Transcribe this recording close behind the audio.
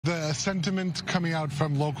The sentiment coming out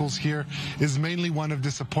from locals here is mainly one of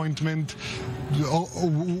disappointment.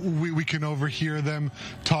 We can overhear them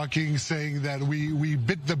talking, saying that we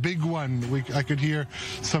bit the big one. I could hear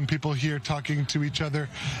some people here talking to each other,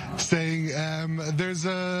 saying there's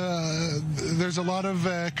a lot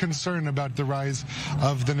of concern about the rise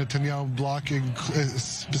of the Netanyahu bloc,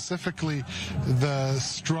 specifically the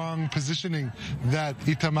strong positioning that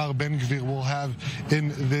Itamar Ben-Gvir will have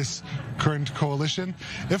in this current coalition.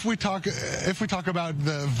 If we talk about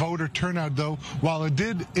the voter turnout, though, while it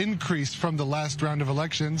did increase from the last round of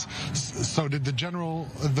elections, so did the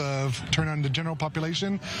turnout in the general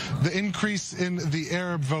population. The increase in the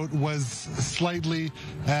Arab vote was slightly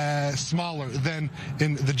smaller than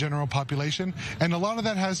in the general population, and a lot of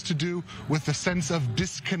that has to do with the sense of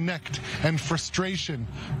disconnect and frustration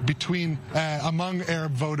among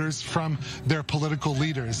Arab voters from their political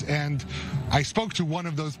leaders. And I spoke to one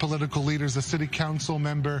of those political leaders, a city council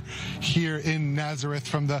member here in Nazareth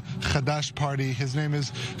from the Chadash party. His name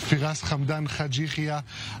is Firas Hamdan Khajikhia.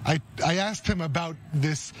 I asked him about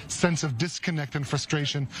this sense of disconnect and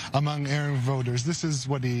frustration among Arab voters. This is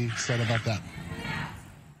what he said about that.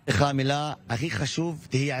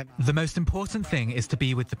 The most important thing is to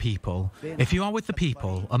be with the people. If you are with the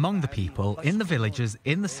people, among the people, in the villages,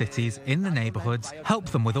 in the cities, in the neighbourhoods, help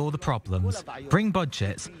them with all the problems. Bring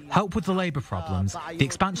budgets, help with the labour problems, the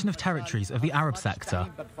expansion of territories of the Arab sector.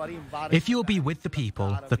 If you will be with the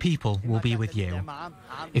people will be with you.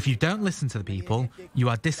 If you don't listen to the people, you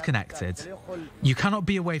are disconnected. You cannot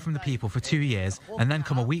be away from the people for 2 years and then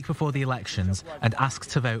come a week before the elections and ask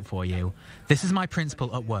to vote for you. This is my principle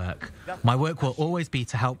at work. My work will always be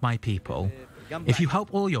to help my people. If you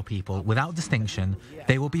help all your people without distinction,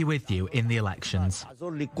 they will be with you in the elections.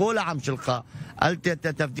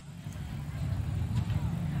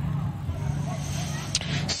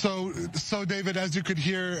 So David, as you could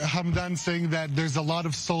hear Hamdan saying that there's a lot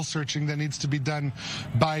of soul searching that needs to be done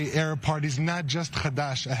by Arab parties, not just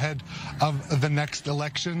Chadash, ahead of the next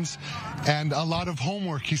elections, and a lot of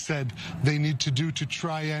homework, he said, they need to do to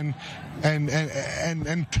try and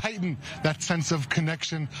tighten that sense of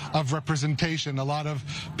connection, of representation. A lot of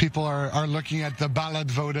people are looking at the Balad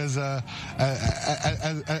vote as a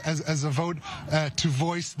vote to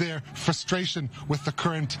voice their frustration with the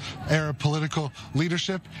current Arab political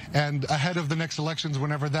leadership. And ahead of the next elections,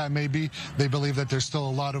 whenever that may be, they believe that there's still a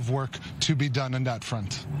lot of work to be done on that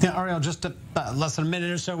front. Yeah, Ariel, just less than a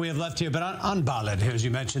minute or so we have left here, but on Balad, as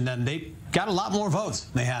you mentioned, then they got a lot more votes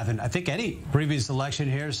than they have. And I think any previous election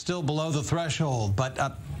here is still below the threshold. But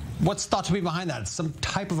what's thought to be behind that? Some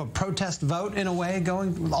type of a protest vote in a way,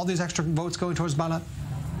 going all these extra votes going towards Balad?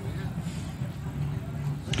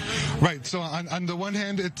 Right. So on the one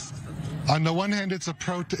hand, it's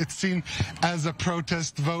seen as a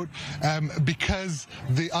protest vote because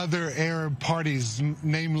the other Arab parties,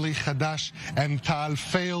 namely Chadash and Tal,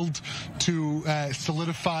 failed to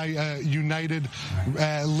solidify a united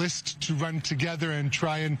list to run together and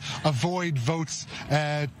try and avoid votes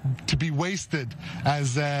to be wasted,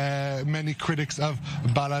 as many critics of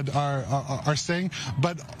Balad are saying.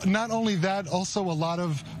 But not only that, also a lot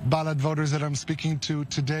of Balad voters that I'm speaking to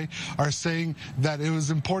today are saying that it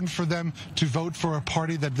was important for them to vote for a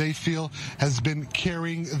party that they feel has been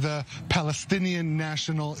carrying the Palestinian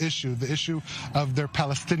national issue, the issue of their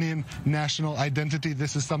Palestinian national identity.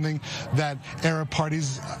 This is something that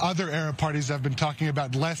other Arab parties have been talking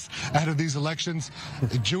about less ahead of these elections.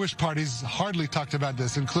 Jewish parties hardly talked about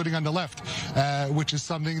this, including on the left, which is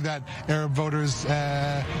something that Arab voters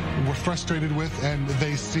were frustrated with, and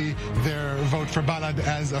they see their vote for Balad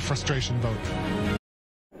as a frustration vote.